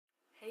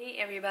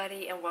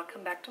everybody, and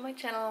welcome back to my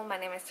channel. My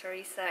name is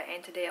Teresa,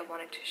 and today I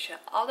wanted to share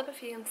all the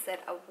perfumes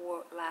that I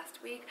wore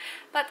last week.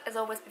 But as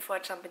always, before I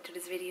jump into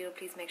this video,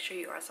 please make sure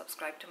you are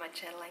subscribed to my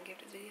channel and give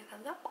this video a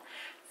thumbs up.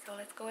 So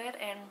let's go ahead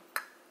and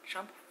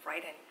jump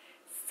right in.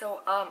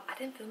 So I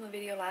didn't film a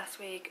video last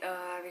week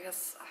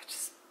because I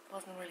just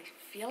wasn't really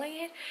feeling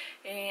it,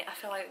 and I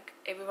feel like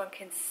everyone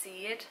can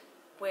see it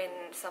when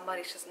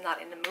somebody's just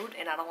not in the mood,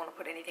 and I don't want to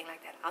put anything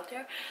like that out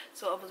there.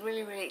 So I was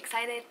really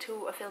excited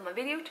to film a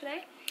video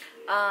today.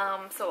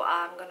 So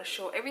I'm gonna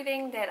show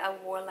everything that I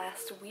wore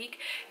last week,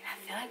 and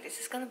I feel like this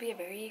is gonna be a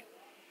very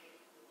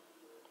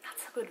not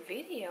so good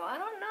video. I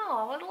don't know,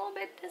 I was a little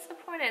bit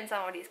disappointed in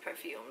some of these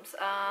perfumes.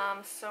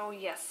 So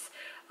yes,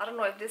 I don't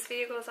know if this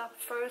video goes up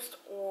first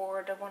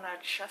or the one I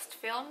just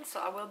filmed. So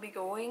I will be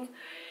going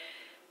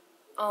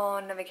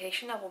on a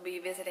vacation. I will be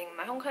visiting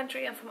my home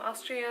country. I'm from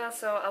Austria,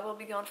 so I will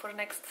be gone for the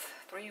next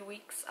 3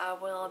 weeks. I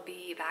will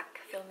be back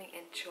filming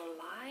in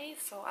July,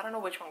 so I don't know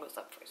which one goes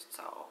up first.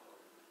 So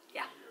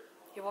yeah,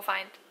 you will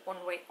find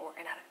one way or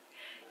another.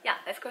 Yeah,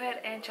 let's go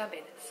ahead and jump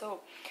in.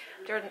 So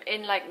they're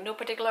in like no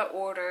particular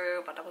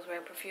order, but I was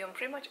wearing perfume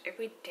pretty much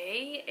every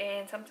day,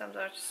 and sometimes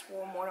I just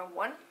wore more than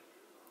one.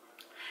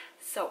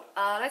 So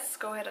let's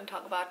go ahead and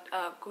talk about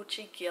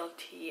Gucci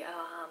Guilty.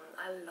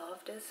 I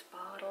love this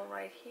bottle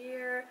right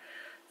here,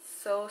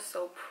 so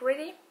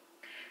pretty.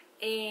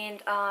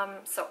 And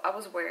so I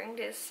was wearing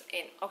this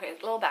in, okay, a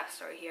little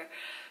backstory here.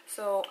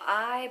 So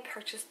I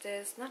purchased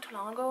this not too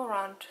long ago,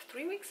 around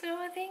 3 weeks ago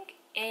I think,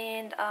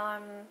 and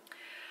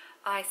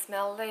I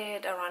smelled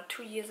it around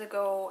 2 years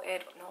ago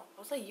at, no, it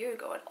was a year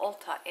ago at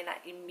Ulta, and I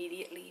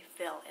immediately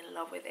fell in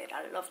love with it.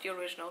 I love the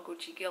original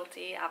Gucci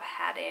Guilty. I've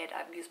had it,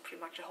 I've used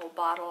pretty much a whole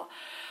bottle,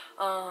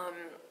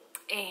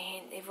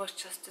 and it was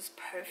just this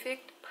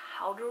perfect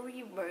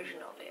powdery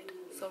version of it.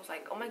 So I was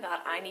like, oh my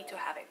god, I need to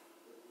have it.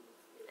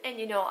 And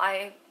you know,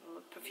 I'm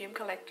a perfume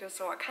collector,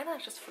 so I kind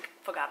of just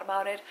forgot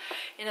about it,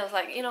 and I was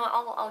like, you know,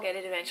 I'll get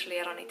it eventually.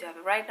 I don't need to have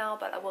it right now,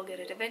 but I will get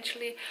it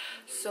eventually.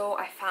 So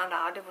I found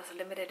out it was a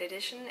limited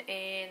edition,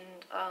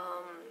 and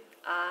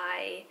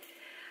I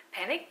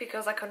panicked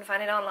because I couldn't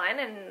find it online,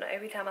 and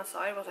every time I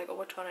saw it, it was like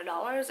over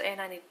 $200, and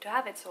I needed to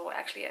have it. So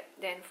actually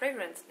then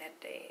Fragrance Net,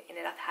 they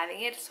ended up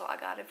having it, so I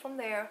got it from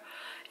there.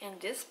 And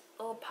this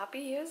little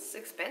puppy is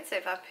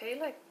expensive. I paid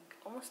like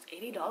almost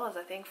 $80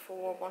 I think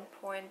for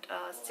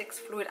 1.6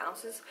 fluid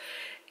ounces,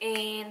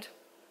 and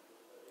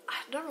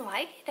I don't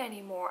like it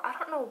anymore. I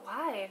don't know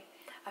why.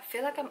 I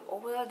feel like I'm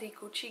over the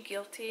Gucci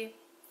Guilty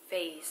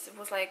phase. It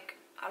was like,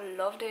 I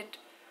loved it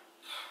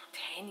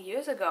 10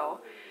 years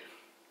ago,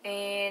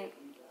 and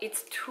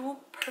it's too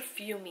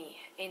perfumey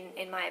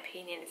in my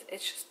opinion.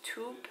 It's just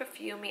too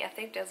perfumey. I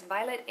think there's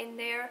violet in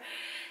there,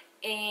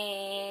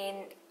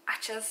 and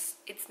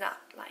it's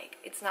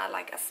not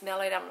like I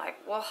smell it, I'm like,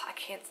 well, I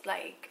can't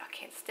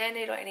stand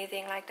it or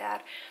anything like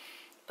that.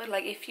 But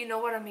like, if you know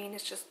what I mean,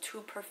 it's just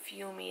too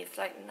perfumey. It's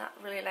like not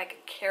really like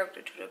a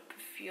character to the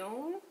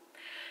perfume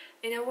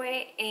in a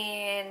way.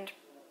 And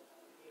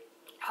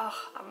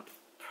I'm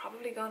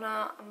probably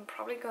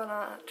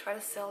gonna try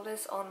to sell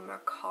this on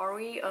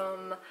Mercari.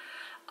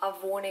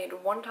 I've worn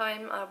it one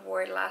time. I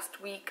wore it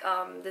last week.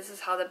 This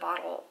is how the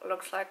bottle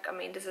looks like. I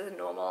mean, this is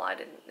normal.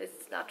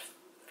 It's not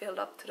filled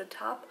up to the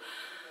top.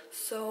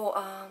 So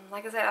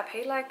like I said, I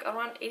paid like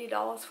around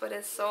 $80 for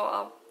this.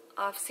 So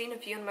I've seen a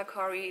few in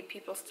Mercari.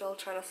 People still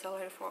try to sell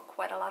it for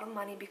quite a lot of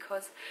money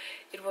because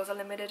it was a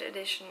limited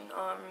edition.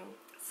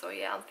 So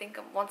yeah, I'm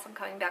thinking once I'm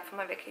coming back from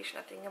my vacation,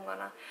 I think I'm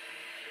gonna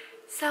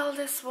sell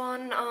this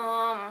one.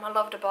 I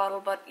love the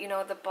bottle, but you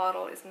know, the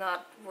bottle is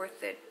not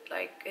worth it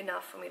like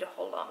enough for me to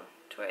hold on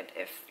to it.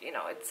 If you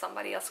know, it's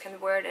somebody else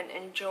can wear it and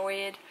enjoy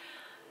it,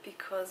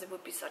 because it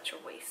would be such a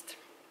waste.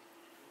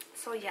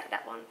 So yeah,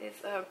 that one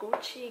is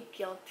Gucci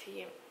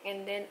Guilty.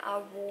 And then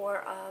I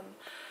wore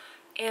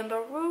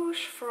Amber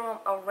Rouge from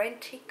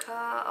ORENTICA.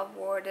 I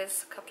wore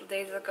this a couple of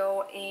days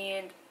ago,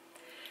 and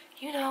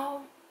you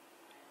know,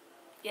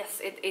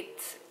 yes,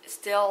 it's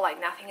still like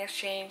nothing has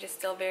changed. It's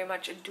still very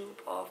much a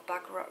dupe of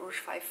Baccarat Rouge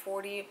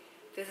 540.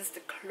 This is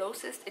the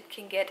closest it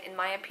can get in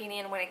my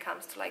opinion when it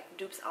comes to like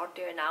dupes out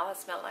there now. I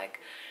smell like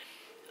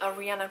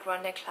Ariana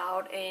Grande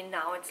Cloud, and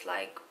now it's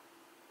like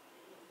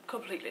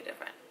completely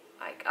different.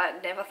 Like, I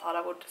never thought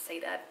I would say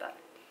that, but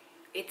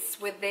it's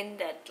within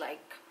that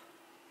like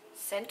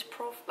scent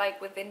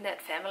like within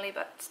that family,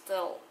 but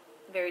still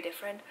very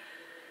different.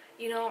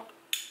 You know,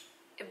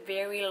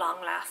 very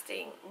long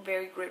lasting,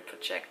 very great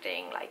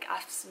projecting. Like,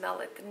 I smell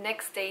it the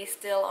next day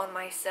still on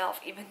myself,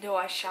 even though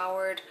I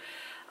showered.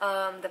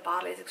 The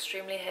bottle is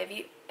extremely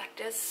heavy, but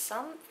there's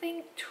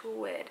something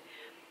to it,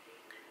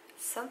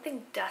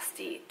 something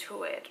dusty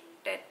to it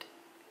that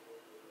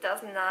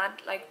does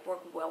not like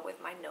work well with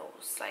my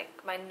nose.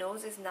 Like, my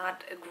nose is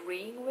not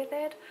agreeing with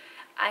it.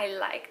 I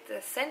like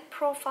the scent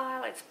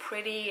profile, it's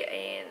pretty,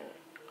 and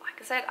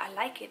like I said, I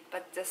like it,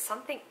 but there's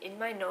something in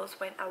my nose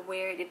when I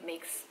wear it, it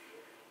makes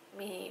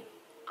me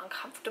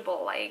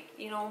uncomfortable. Like,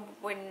 you know,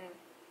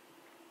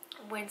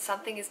 when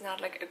something is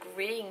not like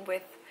agreeing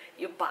with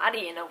your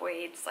body in a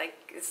way. It's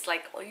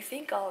like all you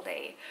think all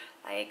day.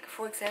 Like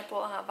for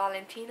example,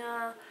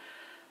 Valentino,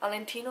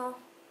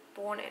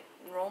 born in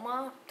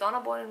Roma, Donna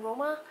born in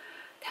Roma.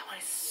 That one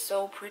is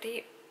so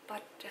pretty,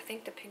 but I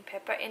think the pink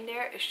pepper in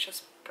there is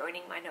just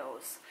burning my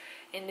nose,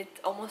 and it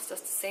almost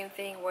does the same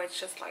thing where it's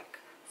just like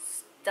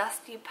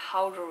dusty,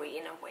 powdery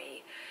in a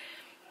way.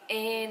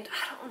 And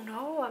I don't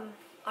know,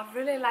 I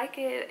really like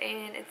it,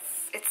 and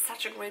it's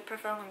such a great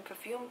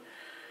perfume,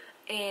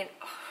 and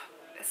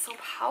it's so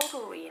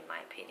powdery in my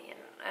opinion.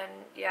 And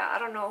yeah, I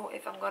don't know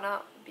if I'm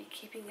gonna be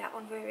keeping that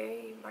one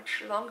very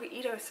much longer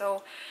either.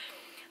 So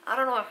I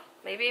don't know,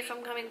 maybe if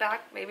I'm coming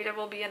back, maybe there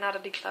will be another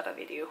declutter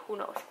video, who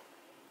knows.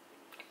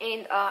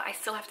 And I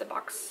still have the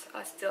box.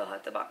 I still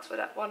have the box for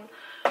that one.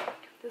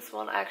 This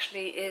one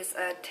actually is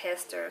a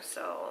tester,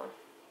 so,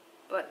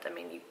 but I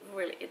mean,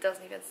 really, it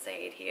doesn't even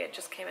say it here. It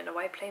just came in a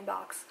white plain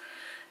box,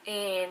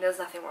 and there's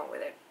nothing wrong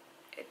with it.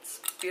 It's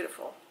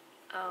beautiful.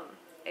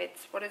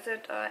 It's, what is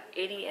it,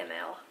 80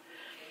 ml.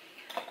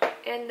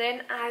 And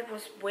then I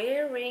was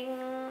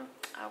wearing,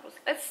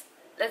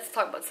 let's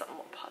talk about something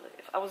more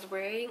positive. I was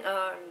wearing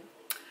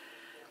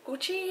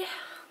Gucci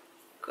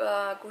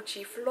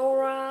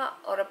FLORA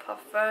Eau de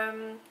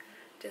Parfum.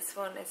 This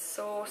one is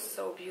so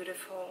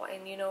beautiful,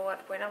 and you know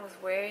what, when I was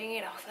wearing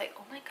it I was like,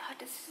 oh my god,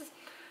 this is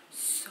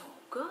so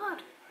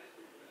good.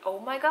 Oh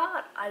my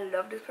god, I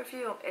love this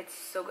perfume. It's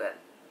so good.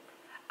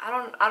 I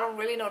don't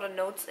really know the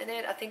notes in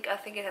it. I think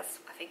it has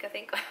I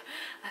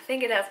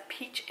think it has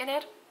peach in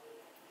it,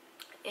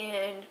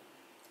 and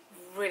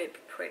really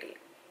pretty.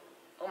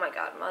 Oh my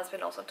god, my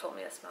husband also told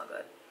me I smell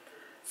good.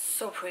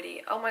 So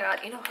pretty. Oh my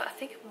god, you know what, I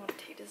think I'm gonna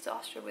take this to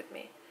Austria with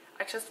me.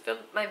 I just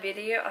filmed my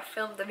video. I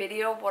filmed the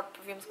video of what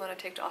perfume's gonna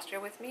take to Austria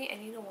with me,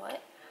 and you know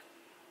what,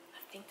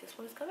 I think this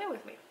one is coming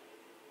with me.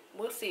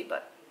 We'll see,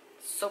 but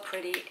so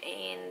pretty,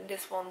 and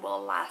this one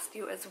will last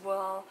you as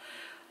well.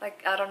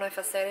 Like, I don't know if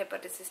I said it,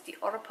 but this is the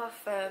Eau de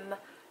Parfum.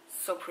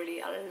 So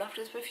pretty. I love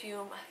this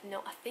perfume.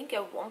 I think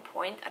at one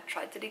point I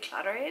tried to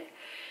declutter it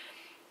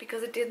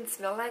because it didn't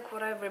smell like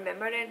what I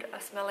remembered it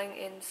smelling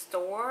in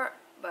store,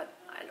 but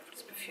I love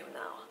this perfume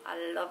now.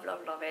 I love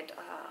it.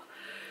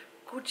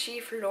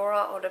 Gucci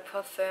FLORA Eau de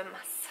Parfum,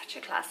 such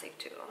a classic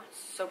too.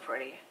 So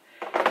pretty.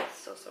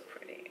 So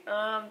pretty.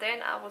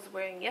 Then I was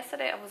wearing,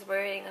 yesterday I was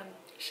wearing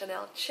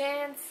Chanel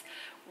Chance.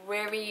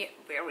 Very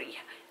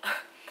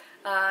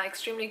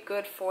extremely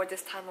good for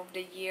this time of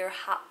the year,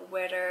 hot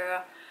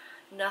weather,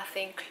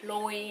 nothing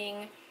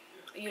cloying.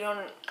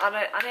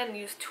 I didn't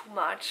use too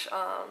much.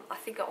 I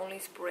think I only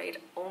sprayed,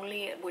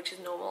 which is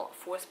normal,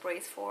 4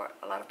 sprays for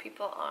a lot of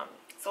people.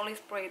 It's only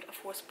sprayed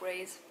 4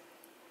 sprays.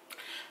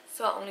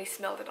 So I only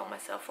smelled it on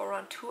myself for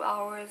around 2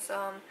 hours,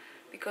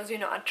 because, you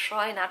know, I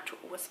try not to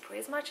overspray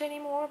as much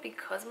anymore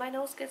because my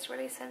nose gets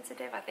really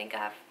sensitive. I think I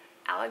have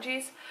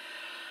allergies.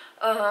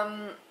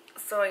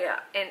 So yeah,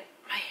 and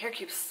my hair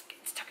keeps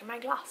getting stuck in my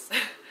glass.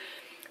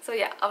 So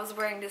yeah, I was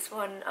wearing this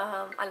one.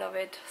 I love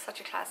it.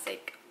 Such a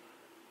classic.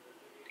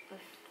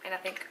 And I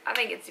think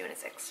it's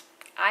unisex.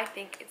 I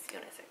think it's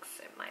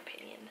unisex in my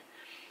opinion.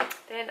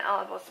 Then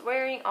I was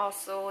wearing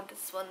also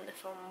this one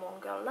from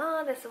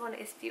GUERLAIN. This one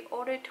is the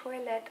Eau de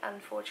Toilette.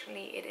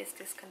 Unfortunately, it is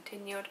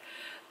discontinued,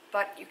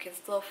 but you can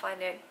still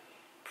find it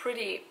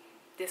pretty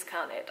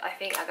discounted. I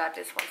think I got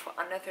this one for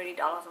under $30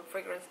 on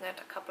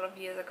FragranceNet a couple of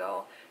years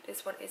ago.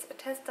 This one is a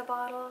tester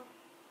bottle,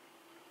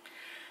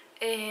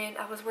 and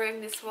I was wearing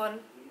this one.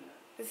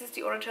 This is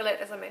the Eau de Toilette,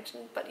 as I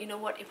mentioned, but you know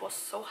what, it was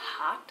so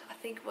hot, I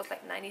think it was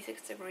like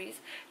 96 degrees,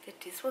 that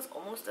this was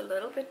almost a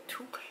little bit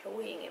too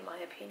cloying in my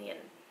opinion.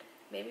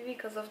 Maybe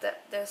because of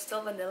that, there's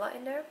still vanilla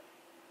in there,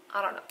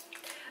 I don't know,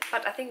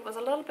 but I think it was a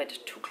little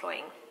bit too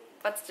cloying,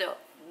 but still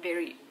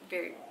very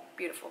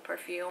beautiful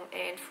perfume.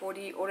 And for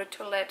the Eau de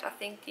Toilette, I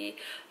think the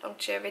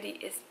longevity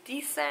is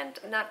decent,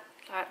 not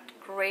that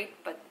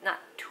great, but not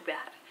too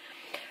bad.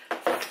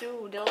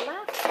 So the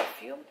last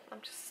perfume, I'm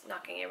just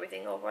knocking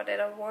everything over, that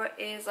I wore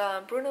is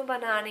BRUNO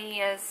BANANI.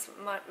 As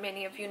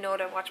many of you know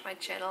that watch my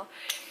channel,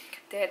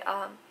 that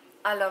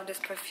I love this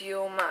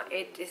perfume.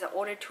 It is an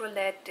Eau de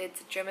Toilette.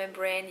 It's a German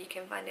brand. You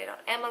can find it on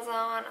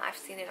Amazon. I've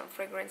seen it on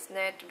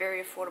FragranceNet.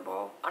 Very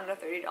affordable, under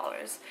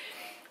 $30.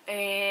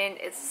 And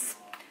it's,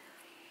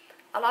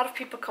 a lot of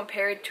people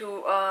compare it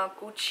to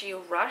Gucci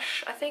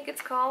Rush, I think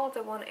it's called,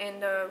 the one in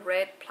the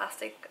red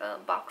plastic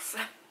box.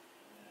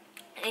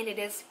 And it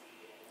is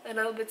a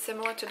little bit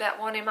similar to that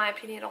one in my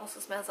opinion. It also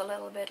smells a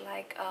little bit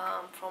like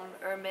from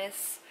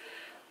Hermes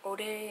Eau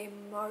de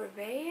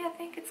Merveille, I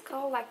think it's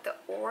called, like the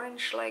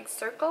orange like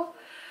circle.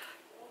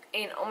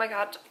 And oh my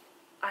god,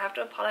 I have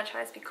to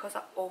apologize because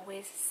I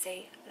always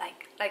say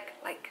like,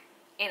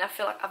 and I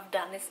feel like I've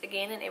done this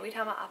again, and every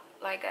time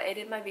I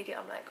edit my video,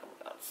 I'm like, oh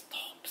my god,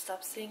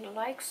 stop saying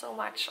like so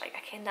much, like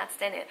I cannot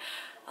stand it.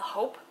 I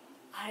hope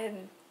I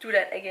didn't do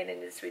that again in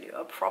this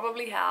video. I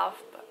probably have,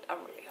 but I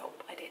really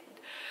hope I didn't.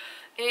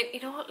 And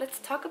you know what, let's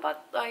talk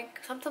about,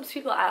 like, sometimes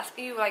people ask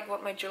me like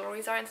what my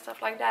jewelries are and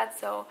stuff like that.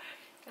 So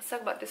let's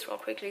talk about this real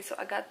quickly. So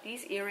I got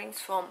these earrings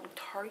from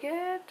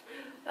Target.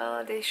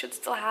 They should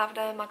still have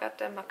them. I got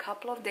them a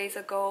couple of days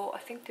ago. I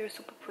think they're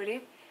super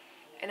pretty,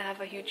 and I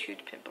have a huge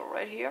pimple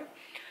right here.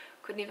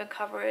 Couldn't even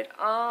cover it.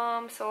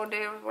 So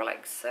they were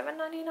like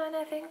 $7.99,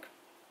 I think.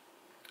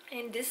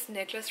 And this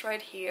necklace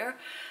right here,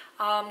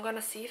 I'm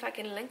gonna see if I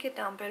can link it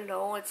down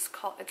below. It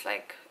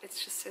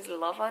just says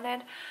love on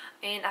it,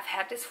 and I've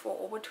had this for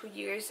over 2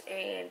 years,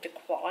 and the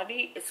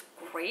quality is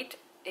great.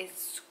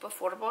 It's super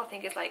affordable.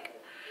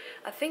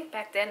 I think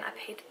back then I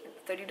paid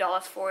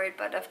 $30 for it,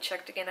 but I've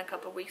checked again a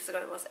couple of weeks ago.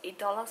 It was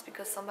 $8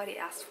 because somebody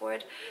asked for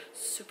it.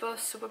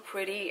 Super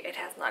pretty. It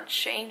has not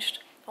changed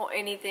or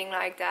anything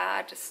like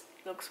that. Just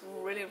looks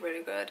really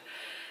good.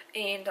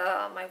 And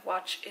my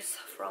watch is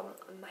from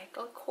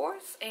Michael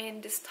Kors,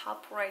 and this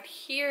top right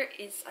here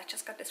is, I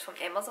just got this from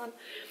Amazon.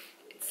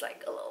 It's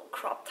like a little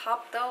crop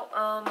top though.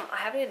 I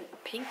have it in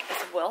pink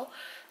as well,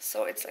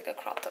 so it's like a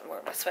crop top.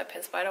 Where my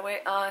sweatpants, by the way.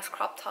 It's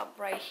crop top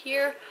right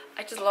here.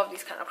 I just love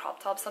these kind of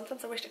crop tops.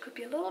 Sometimes I wish they could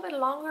be a little bit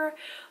longer,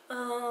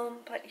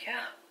 but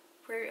yeah,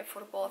 very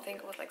affordable. I think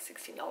it was like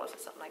 $16 or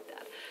something like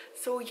that.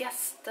 So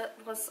yes, that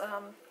was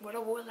what I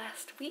wore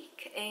last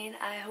week, and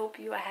I hope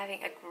you are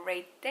having a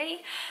great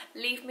day.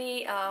 Leave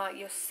me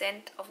your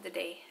scent of the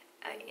day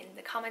in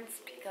the comments,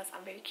 because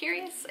I'm very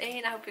curious,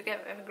 and I hope you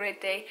have a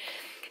great day,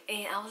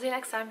 and I will see you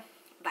next time.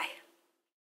 Bye.